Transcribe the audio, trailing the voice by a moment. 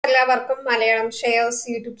എല്ലാവർക്കും Malayalam shares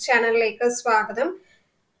YouTube ചാനലിലേക്ക് സ്വാഗതം.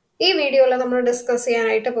 ഈ വീഡിയോയിൽ നമ്മൾ ഡിസ്കസ്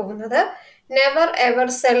ചെയ്യാനായിട്ട് പോകുന്നത് never ever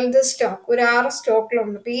sell the stock. ഒരു 6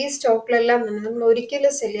 സ്റ്റോക്കിലുണ്ട്. അപ്പോൾ ഈ സ്റ്റോക്കിലെല്ലാം തന്നെ നമ്മൾ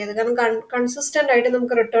ഒരിക്കലും സെല് ചെയ്ത്, കാരണം കൺസിസ്റ്റന്റ് ആയിട്ട്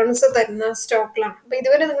നമുക്ക് റിട്ടേൺസ് തരുന്ന സ്റ്റോക്കിലാണ്. അപ്പോൾ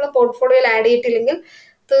ഇതുവരെ നിങ്ങൾ പോർട്ട്ഫോളിയോയിൽ ആഡ് ചെയ്തിട്ടില്ലെങ്കിൽ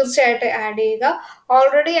തീർച്ചയായിട്ടും ആഡ് ചെയ്യുക.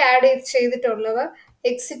 ഓൾറെഡി ആഡ് ചെയ്തിട്ടുള്ളവർ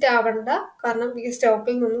എക്സിറ്റ് ആവണ്ട, കാരണം ഈ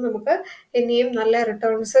സ്റ്റോക്കിൽ നിന്ന് നമുക്ക് ഇനിയും നല്ല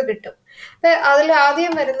റിട്ടേൺസ് കിട്ടും. അപ്പൊ അതിൽ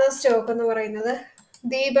ആദ്യം വരുന്ന സ്റ്റോക്ക് എന്ന് പറയുന്നത്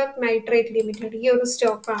ദീപക് നൈട്രേറ്റ് ലിമിറ്റഡ്. ഈ ഒരു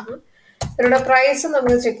സ്റ്റോക്കാണ്. ഇവരുടെ പ്രൈസ്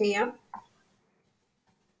നമുക്ക് ചെക്ക് ചെയ്യാം.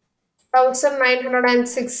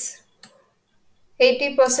 1906,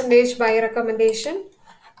 80% ബൈ റെക്കമെൻഡേഷൻ.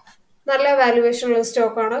 നല്ല വാല്യുവേഷൻ ഉള്ള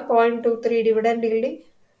സ്റ്റോക്കാണ്. 0.23 ഡിവിഡൻഡ് yielding,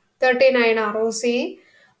 39 ROCE,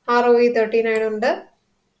 ROE 39 ഉണ്ട്.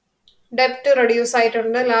 ഡെപ്റ്റ് റെഡ്യൂസ്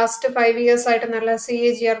ആയിട്ടുണ്ട്. ലാസ്റ്റ് 5 years ആയിട്ട് നല്ല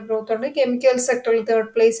CAGR ഗ്രോത്ത് ഉണ്ട്. കെമിക്കൽ സെക്ടറിൽ 3rd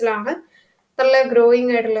പ്ലേസിലാണ്. നല്ല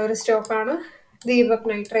ഗ്രോയിങ് ആയിട്ടുള്ള ഒരു സ്റ്റോക്കാണ് ദീപക്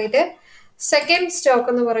നൈട്രേറ്റ്. സെക്കൻഡ് സ്റ്റോക്ക്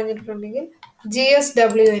എന്ന് പറഞ്ഞിട്ടുണ്ടെങ്കിൽ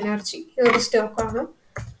GSW എനർജി. ഈ ഒരു സ്റ്റോക്കാണ്.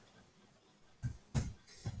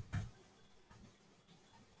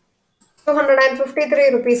 253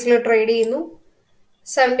 റുപ്പീസിൽ ട്രേഡ് ചെയ്യുന്നു.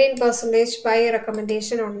 17% ബൈ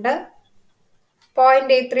റെക്കമെൻഡേഷൻ ഉണ്ട്.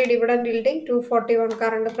 0.83 dividend yielding, 241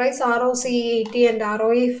 current price, ROCE 80 and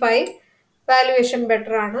ROE 5. Valuation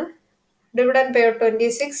better ആണ്. Dividend payout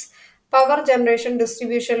 26. Power generation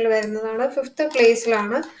distribution വരുന്നതാണ്. 5th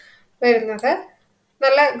പ്ലേസിലാണ് വരുന്നത്.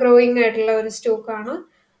 നല്ല ഗ്രോയിങ് ആയിട്ടുള്ള ഒരു സ്റ്റോക്കാണ്.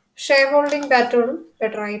 ഷെയർ ഹോൾഡിംഗ് പാറ്റേണും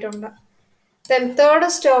ബെറ്റർ ആയിട്ടുണ്ട്. ദെൻ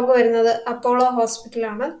തേർഡ് സ്റ്റോക്ക് വരുന്നത് അപ്പോളോ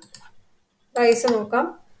ഹോസ്പിറ്റലാണ്. പ്രൈസ് നോക്കാം.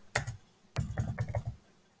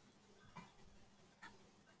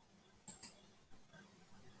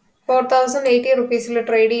 4080 റുപ്പീസിൽ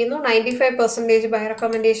ട്രേഡ് ചെയ്യുന്നു. 95% ബൈ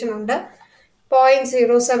റെക്കമെൻഡേഷൻ ഉണ്ട്.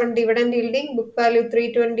 0.07 dividend yielding, book value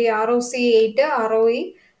 320, ROCE 8, ROE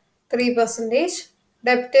 3%.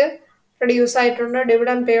 ഡെപ്റ്റ് reduce ആയിട്ടുണ്ട്.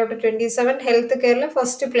 Dividend pay out 27. ഹെൽത്ത് കെയറിൽ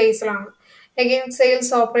first പ്ലേസിലാണ്. Again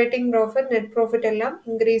sales, operating profit, net profit എല്ലാം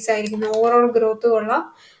ഇൻക്രീസ് ആയിരിക്കുന്നു. ഓവറോൾ ഗ്രോത്ത് കൊള്ളാം.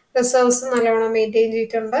 റിസർവ്സ് നല്ലവണ്ണം മെയിൻറ്റെയിൻ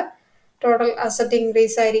ചെയ്തിട്ടുണ്ട്. ടോട്ടൽ അസറ്റ്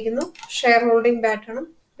ഇൻക്രീസ് ആയിരിക്കുന്നു. ഷെയർ ഹോൾഡിംഗ് പാറ്റേണും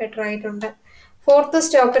ബെറ്റർ ആയിട്ടുണ്ട്. ഫോർത്ത്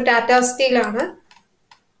സ്റ്റോക്ക് ടാറ്റ സ്റ്റീൽ ആണ്.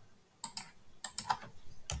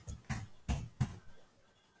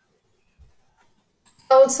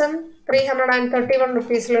 1331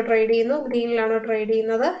 റുപ്പീസിൽ ട്രേഡ് ചെയ്യുന്നു. ഗ്രീനിലാണ് ട്രേഡ്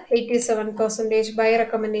ചെയ്യുന്നത്. 87% ബൈ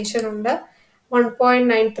റെക്കമെൻഡേഷൻ ഉണ്ട്.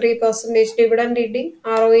 1.93% dividend yielding,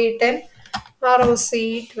 ROE 10, ROCE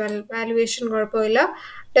 12. Valuation കുഴപ്പമില്ല.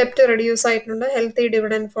 ഡെപ്റ്റ് റെഡ്യൂസ് ആയിട്ടുണ്ട്. Healthy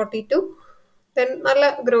dividend 42. ദെൻ നല്ല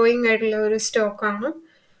ഗ്രോയിങ് ആയിട്ടുള്ള ഒരു സ്റ്റോക്കാണ്.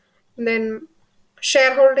 ദെൻ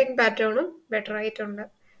ഷെയർ ഹോൾഡിംഗ് പാറ്റേണും ബെറ്റർ ആയിട്ടുണ്ട്.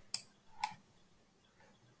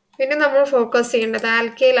 പിന്നെ നമ്മൾ ഫോക്കസ് ചെയ്യേണ്ടത്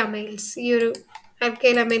ആൽക്കൈൽ അമൈൻസ്. ഈ ഒരു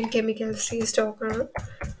ആൽക്കൈൽ അമൈൻ കെമിക്കൽസ്, ഈ സ്റ്റോക്കാണ്.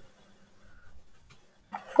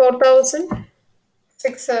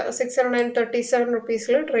 4637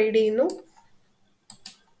 റുപ്പീസിൽ ട്രേഡ് ചെയ്യുന്നു.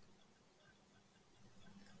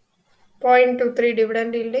 0.23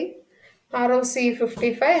 dividend yielding, ROCE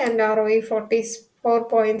 55 and ROE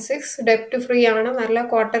 44.6. ഡെപ്റ്റ് free ആണ്. നല്ല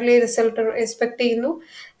ക്വാർട്ടർലി റിസൾട്ട് എക്സ്പെക്ട് ചെയ്യുന്നു.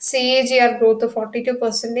 CAGR growth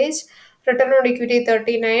 42%, return on equity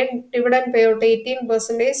 39, dividend pay out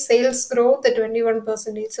 18%, sales growth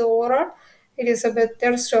 21%. So overall it is A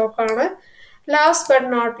better stock ആണ്. Last but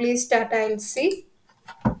not least Tata LC.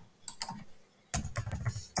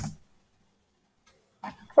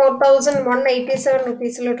 4187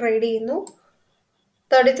 റുപ്പീസിൽ trade ചെയ്യുന്നു.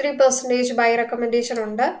 33% by recommendation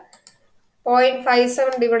ഉണ്ട്.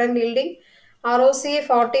 0.57 dividend yielding, ROCE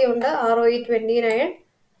 40 ഉണ്ട്, ROE 29.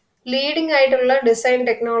 Leading ആയിട്ടുള്ള design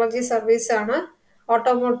technology service ആണ്.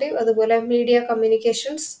 Automotive, അതുപോലെ media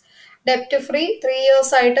communications. ഡെപ്റ്റ് free, 3 years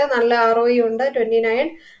ആയിട്ട് നല്ല ROE ഉണ്ട്, 29.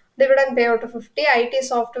 Dividend pay out 50. IT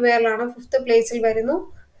സോഫ്റ്റ്വെയറിലാണ് 5th പ്ലേസിൽ വരുന്നു.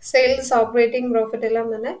 സെയിൽസ്, ഓപ്പറേറ്റിംഗ് പ്രോഫിറ്റ് എല്ലാം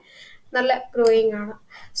തന്നെ നല്ല ഗ്രോയിങ് ആണ്.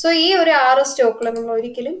 സോ ഈ ഒരു 6 സ്റ്റോക്കിൽ നമ്മൾ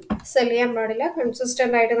ഒരിക്കലും സെൽ ചെയ്യാൻ പാടില്ല.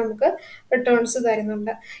 കൺസിസ്റ്റന്റ് ആയിട്ട് നമുക്ക് റിട്ടേൺസ്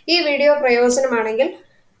തരുന്നുണ്ട്. ഈ വീഡിയോ പ്രയോജനമാണെങ്കിൽ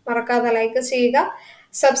മറക്കാതെ ലൈക്ക് ചെയ്യുക.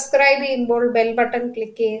 സബ്സ്ക്രൈബ് ചെയ്യുമ്പോൾ ബെൽ ബട്ടൺ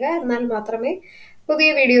ക്ലിക്ക് ചെയ്യുക. എന്നാൽ മാത്രമേ പുതിയ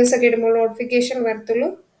വീഡിയോസ് ഒക്കെ ഇടുമ്പോൾ നോട്ടിഫിക്കേഷൻ വരത്തുള്ളൂ.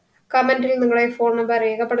 കമന്റിൽ നിങ്ങളെ ഫോൺ നമ്പർ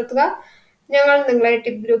രേഖപ്പെടുത്തുക. ഞങ്ങൾ നിങ്ങളെ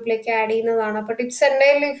ടിപ്പ് ഗ്രൂപ്പിലേക്ക് ആഡ് ചെയ്യുന്നതാണ്. അപ്പോൾ ടിപ്സ്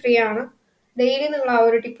എൻ്റയർലി ഫ്രീ ആണ്. ഡെയിലി നിങ്ങൾ ആ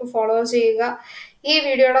ഒരു ടിപ്പ് ഫോളോ ചെയ്യുക. ഈ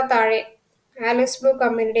വീഡിയോയുടെ താഴെ ആലിസ് ബ്ലൂ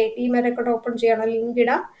കമ്പനിയുടെ ടീം അക്കൗണ്ട് ഓപ്പൺ ചെയ്യാനുള്ള ലിങ്ക്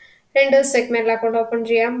ഇടാം. 2 സെഗ്മെന്റിൽ അക്കൗണ്ട് ഓപ്പൺ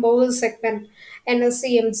ചെയ്യാം. Both segment NSE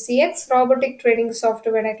MCX robotic trading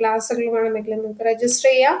സോഫ്റ്റ്വെയറുടെ ക്ലാസ്സുകൾ വേണമെങ്കിൽ നിങ്ങൾക്ക് രജിസ്റ്റർ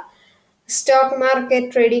ചെയ്യാം. സ്റ്റോക്ക് മാർക്കറ്റ്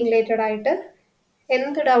ട്രേഡിംഗ് റിലേറ്റഡ് ആയിട്ട്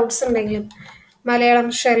എന്ത് ഡൗട്ട്സ് ഉണ്ടെങ്കിലും മലയാളം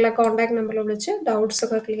ഷെയറിലെ കോൺടാക്ട് നമ്പറിൽ വിളിച്ച് ഡൗട്ട്സ്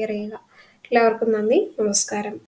ഒക്കെ ക്ലിയർ ചെയ്യുക. എല്ലാവർക്കും നന്ദി, നമസ്കാരം.